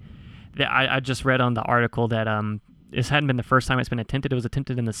everything. I just read on the article that this hadn't been the first time it's been attempted. It was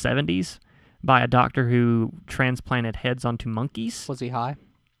attempted in the 70s by a doctor who transplanted heads onto monkeys. Was he high?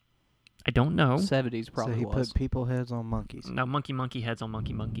 I don't know. 70s probably so he was. put people heads on monkeys. No, monkey heads on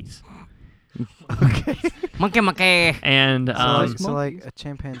monkeys. Okay. Monkey. And So like a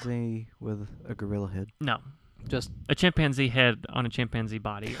chimpanzee with a gorilla head. no, Just a chimpanzee head on a chimpanzee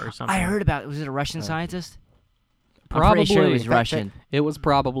body or something. I heard about it. Was it a Russian scientist? probably. I'm pretty sure it was Russian. It was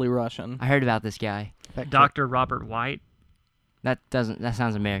probably Russian. I heard about this guy. Fact check. Dr. Robert White. That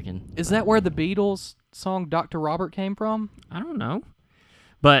sounds American. Is that where the Beatles song Dr. Robert came from? I don't know.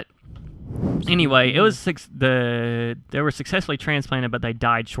 But anyway, it was they were successfully transplanted, but they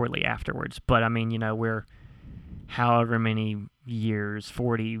died shortly afterwards. But I mean, we're however many years,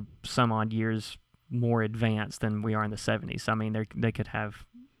 40 some odd years more advanced than we are in the 70s. I mean, they could have.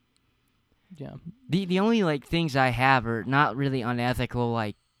 Yeah. The only like things I have are not really unethical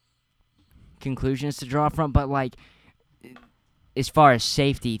like conclusions to draw from, but like as far as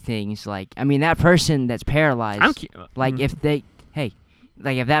safety things, like I mean that person that's paralyzed, like if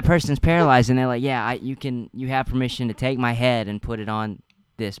if that person's paralyzed and they're like, yeah, you have permission to take my head and put it on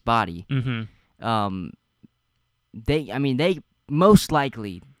this body. Mm-hmm. They most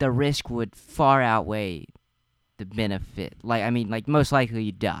likely the risk would far outweigh the benefit. Like most likely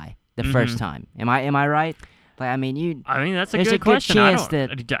you die the first time. Am I right? Like I mean that's a there's good question. Chance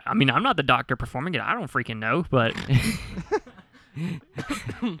I'm not the doctor performing it. I don't freaking know, but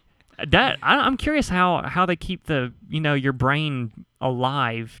I'm curious how they keep your brain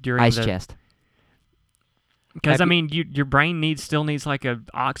alive during ice chest. Because I mean your brain still needs like a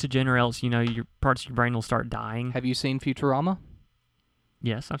oxygen, or else your parts of your brain will start dying. Have you seen Futurama?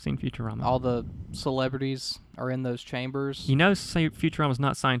 Yes, I've seen Futurama. All the celebrities are in those chambers. Say Futurama's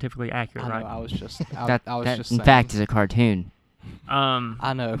not scientifically accurate, right? I was just that just in saying. fact is a cartoon.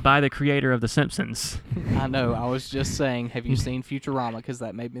 I know. By the creator of The Simpsons. I know. I was just saying, have you seen Futurama? Because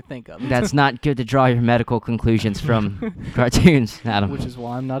that made me think of it. That's not good to draw your medical conclusions from cartoons, Adam. Which is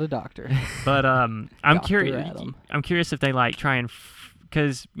why I'm not a doctor. But I'm curious. Adam. I'm curious if they like try and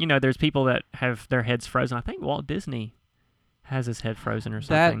because there's people that have their heads frozen. I think Walt Disney has his head frozen or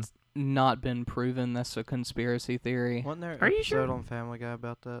something. That's not been proven. That's a conspiracy theory. Wasn't there an Are you episode sure? on Family Guy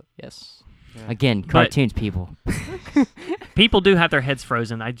about that? Yes. Yeah. Again, cartoons, people. People do have their heads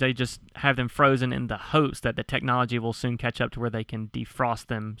frozen. They just have them frozen in the hopes that the technology will soon catch up to where they can defrost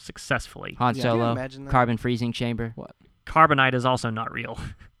them successfully. Han Yeah. Can you Solo, imagine that? carbon freezing chamber. Carbonite is also not real.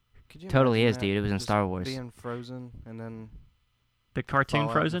 Could you Totally imagine is, that? dude. It was in Just Star Wars. Being frozen and then The cartoon fall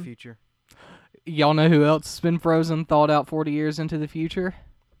out in the Frozen? future. Y'all know who else has been frozen, thawed out 40 years into the future?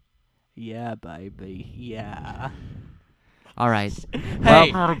 Yeah, baby. Yeah. All right.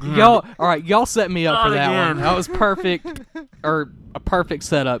 Hey, not again. y'all set me up Not for that again. one. That was perfect, or a perfect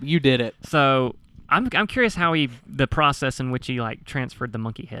setup. You did it. So I'm curious how the process in which he like transferred the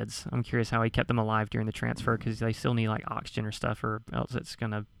monkey heads. I'm curious how he kept them alive during the transfer, because they still need like oxygen or stuff, or else it's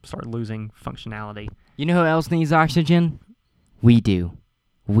gonna start losing functionality You know who else needs oxygen? We do.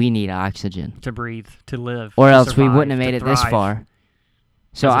 We need oxygen. to breathe, to live, Or to else we survive, wouldn't have to made it this thrive far.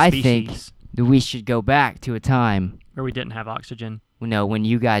 So as a I think species, that we should go back to a time, where we didn't have oxygen. when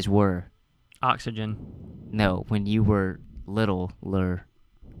you guys were. Oxygen. No, when you were littler.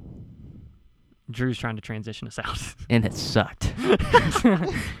 Drew's trying to transition us out. And it sucked.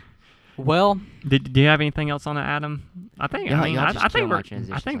 Well, Do you have anything else on that, Adam? I think Y'all- I mean y'all I, just I kill think my we're I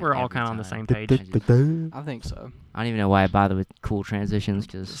transitions, think like, we're all every kind of on the time. same page. I think so. I don't even know why I bother with cool transitions,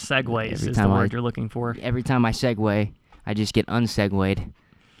 because Segues every is the time word you're looking for. every time I segue, I just get unsegued.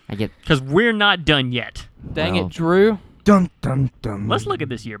 I get Because we're not done yet. Dang Well, it, Drew. Dun dun dun. Let's look at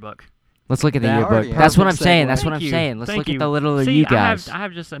this yearbook. Let's look at the That yearbook. already That's what I'm perfect saying. segue. That's what I'm Thank you. saying. Let's Thank look you. at the littler See, you guys. I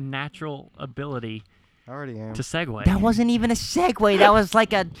have just a natural ability I already am. to segue. That wasn't even a segue. That was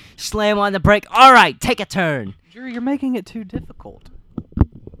like a slam on the brake. All right, take a turn. Drew, you're making it too difficult.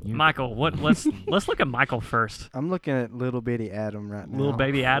 Michael, let's look at Michael first. I'm looking at little bitty Adam right now. Little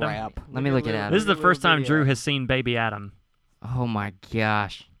baby Adam. Crap. Let me look at Adam. This is the first time Drew has seen baby Adam. Oh my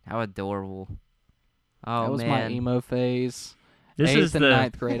gosh, how adorable. Oh That was man. my emo phase. This 8th is and the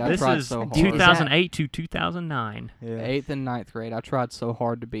 9th grade. I this tried is so hard. 2008 to 2009. Yeah. 8th and 9th grade. I tried so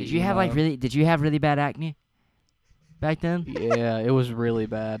hard to be. Did you have Did you have really bad acne back then? Yeah, it was really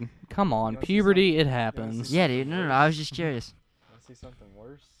bad. Come on, wanna see puberty, it happens. Yeah, dude. No, I was just curious. Want to see something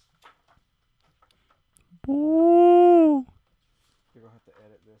worse? Ooh. You're gonna have to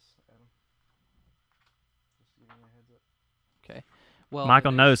edit this, Adam. Just giving you a heads up. Well,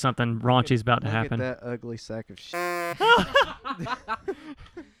 Michael knows something raunchy's about to Look at happen. that ugly sack of shit.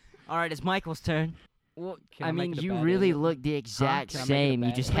 All right, it's Michael's turn. Well, Can I I make mean, it a you bad really edit? look the exact Can I make it a same. You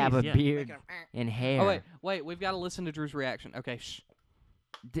bad just edit? have a Please, yeah. beard and hair. Oh wait, we've got to listen to Drew's reaction. Okay, shh.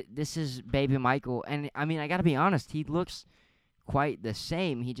 This is baby Michael, and I mean, I gotta be honest. He looks quite the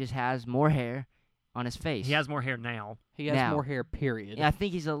same. He just has more hair on his face. He has more hair now. He has Now. more hair. Period. Yeah, I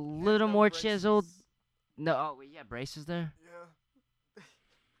think he's a little more chiseled. No, oh, wait, yeah, braces there.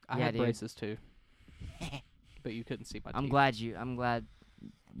 I Yeah, had dude. braces too, but you couldn't see my teeth. I'm glad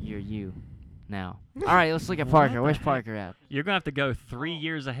you're you now. All right, let's look at Parker. Where's Parker at? You're gonna have to go 3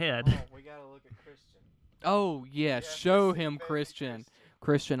 years ahead. We gotta look at Christian. Oh yeah, to show see him baby Christian.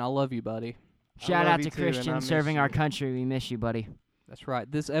 Christian, I love you, buddy. Shout love out you to too, and I Christian miss serving our you. country. We miss you, buddy. That's right.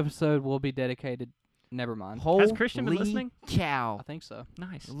 This episode will be dedicated. Never mind. Holy Has Christian been listening? cow. I think so.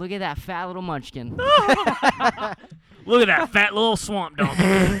 Nice. Look at that fat little munchkin. Look at that fat little swamp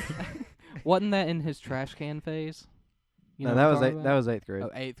dog. Wasn't that in his trash can phase? You No, know that what I'm was talking that about? was 8th grade. Oh,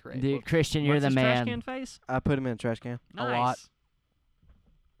 8th grade. Dude, Christian, you're What's the his man. trash can face? I put him in a trash can. A Nice. lot.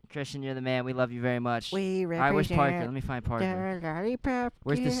 Christian, you're the man. We love you very much. We All right, where's Parker? Let me find Parker. lollipop.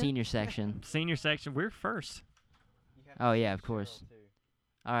 Where's the senior section? Senior section, we're first. Oh, yeah, of course.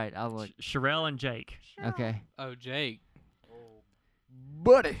 All right, I'll look. Sherelle and Jake. Okay. Oh, Jake.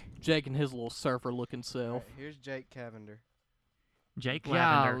 Buddy. Jake and his little surfer-looking self. Here's Jake Cavender. Jake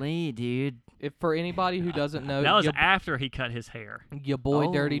Lavender. Golly, dude. If for anybody who doesn't know, That was your, after he cut his hair. your boy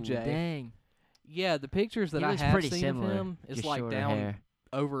Oh, Dirty J. Dang. Yeah, the pictures that He I looks have pretty seen similar. of him is just like shorter down hair.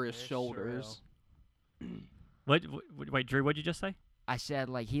 over his There's shoulders. Wait, Drew, what'd you just say? I said,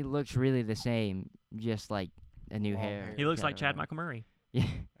 like, he looks really the same, just like a new Long hair. hair. He looks cut like Chad around. Michael Murray. Yeah.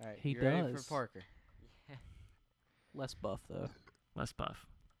 All right, He you ready does. for Parker? Less buff though. Less buff.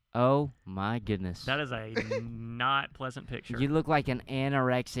 Oh, my goodness. That is a not pleasant picture. You look like an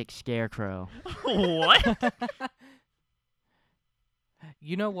anorexic scarecrow. What?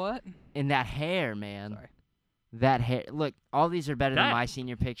 You know what? And that hair, man. Sorry. That hair. Look, all these are better That- than my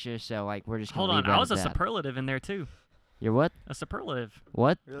senior pictures, so, like, we're just going Hold to on, leave it I at was a that. superlative in there too. You're what? A superlative.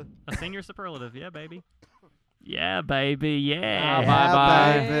 What? A senior superlative. Yeah, baby. Yeah, baby. Yeah. Yeah,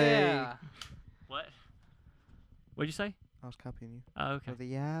 bye-bye. Yeah. What? What'd you say? I was copying you. Oh, okay. For the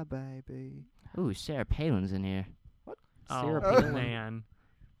yeah, baby. Ooh, Sarah Palin's in here. Sarah Oh, Palin. man.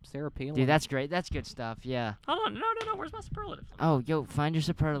 Sarah Palin. Dude, that's great. That's good stuff, yeah. Hold on. No. Where's my superlative? Oh, yo, find your Yeah,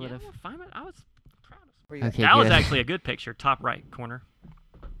 superlative. fine. I was proud of Where you at? Okay, That was good. actually a good picture. Top right corner.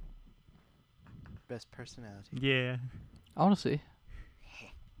 Best personality. Yeah. I want to see.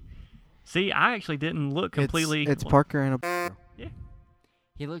 See, I actually didn't look completely. It's Parker and a.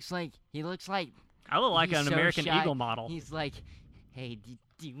 He looks like I look like he's an so American shy. Eagle model. He's like, hey,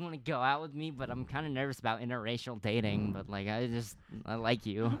 do you want to go out with me? But I'm kind of nervous about interracial dating. But like, I like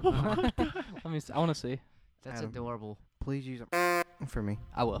you. Let me see. I want to see. That's Adam. adorable. Please use a for me.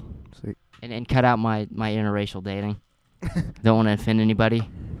 I will. Sweet. And cut out my interracial dating. Don't want to offend anybody.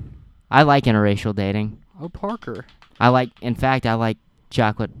 I like interracial dating. Oh, Parker. In fact, I like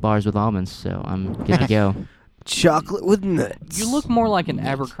chocolate bars with almonds. So I'm good to go. Chocolate with nuts. You look more like an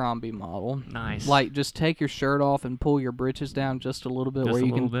Abercrombie model. Nice. Like, just take your shirt off and pull your britches down just a little bit, just where a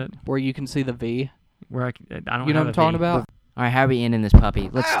you little can bit. where you can see the V. Where I don't You know have what I'm a talking V. about? All right, how are we ending this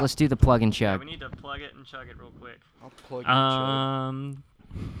puppy? Let's do the plug and Yeah, chug. we need to plug it and chug it real quick. I'll plug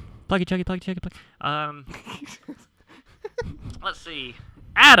Pluggy, chuggy, plug. Let's see.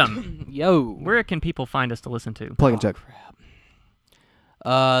 Adam, Yo. where can people find us to listen to? Plug and chug.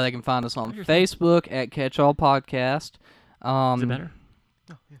 They can find us on Here's- Facebook at Catch All Podcast. Is it better?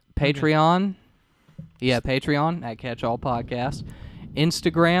 Patreon. Yeah, Patreon at Catch All Podcast.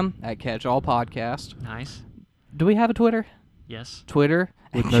 Instagram at Catch All Podcast. Nice. Do we have a Twitter? Yes. Twitter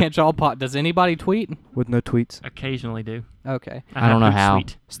at With no- Catch All Pod. Does anybody tweet? With no tweets. Occasionally do. Okay. I don't know have how.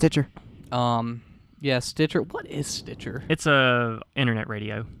 Hootsuite. Stitcher. Yeah, Stitcher. What is Stitcher? It's a internet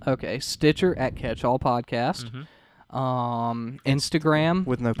radio. Okay, Stitcher at Catch All Podcast. Mhm. Instagram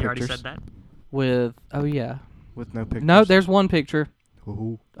With no You already pictures. said that. with yeah. With no pictures. No, there's one picture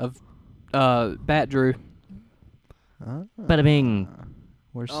Ooh. of Bat Drew. Bada bing.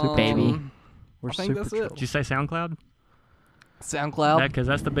 We're super Baby. chill. We're I think super that's chill. it. Did you say SoundCloud? SoundCloud. Because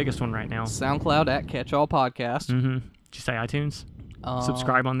that's the biggest one right now. SoundCloud at Catch All Podcast. Mm-hmm. Did you say iTunes?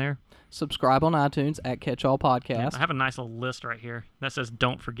 Subscribe on there. Subscribe on iTunes at Catch All Podcast. I have a nice little list right here that says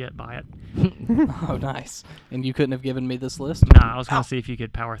 "Don't forget by it." Oh, nice. And you couldn't have given me this list? Nah, I was gonna see if you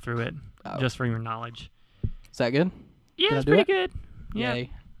could power through it, Oh. just for your knowledge. Is that good? Yeah, Did I it's do pretty it? good. Yeah.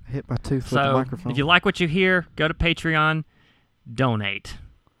 Yay. I hit my tooth with the So microphone. if you like what you hear, go to Patreon, donate.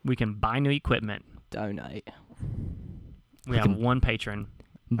 We can buy new equipment. Donate. We have one patron,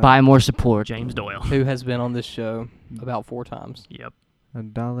 Buy more support. James Doyle. Who has been on this show about 4 times? Yep.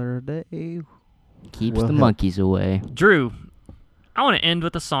 $1 a day. Keeps Will the help. monkeys away. Drew, I want to end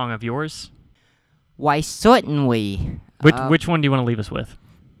with a song of yours. Why, certainly. Which one do you want to leave us with?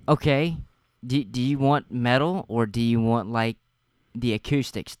 Okay. Do you want metal or do you want like the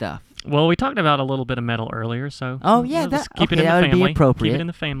acoustic stuff? Well, we talked about a little bit of metal earlier, so Oh, yeah, let's that- keep it okay, in that the would be family. appropriate. Keep it in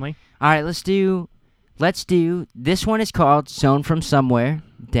the family. All right, let's do. This one is called "Zone from Somewhere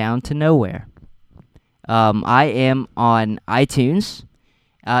Down to Nowhere." I am on iTunes.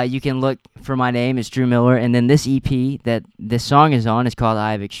 You can look for my name. It's Drew Miller, and then this EP that this song is on is called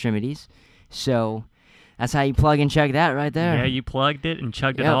 "I Have Extremities." So, That's how you plug and chug that right there. Yeah, you plugged it and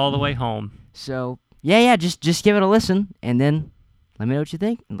chugged it Yep. all the way home. So, yeah, just give it a listen, and then let me know what you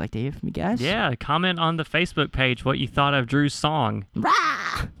think. I'd like to hear from you guys. Yeah, comment on the Facebook page what you thought of Drew's song.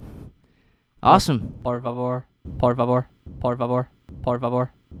 Rah! Awesome. Por favor, por favor, por favor, por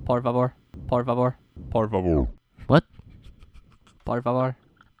favor, por favor, por favor, Por favor. What? por favor.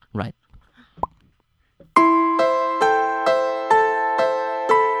 Right.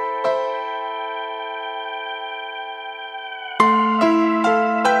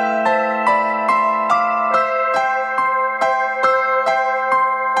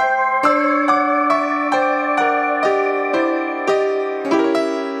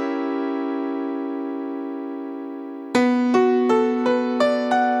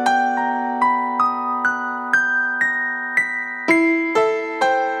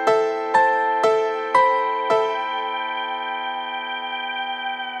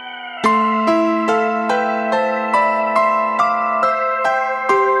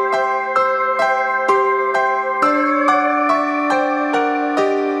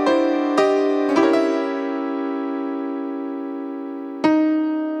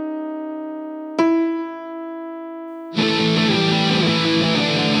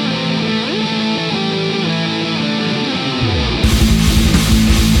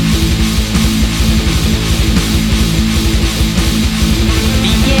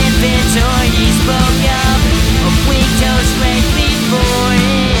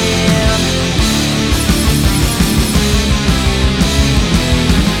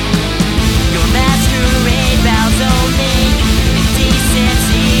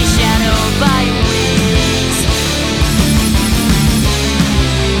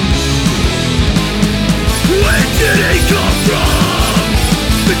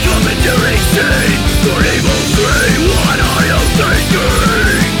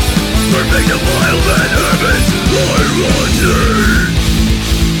 Perfect, a violent, urban, or watching.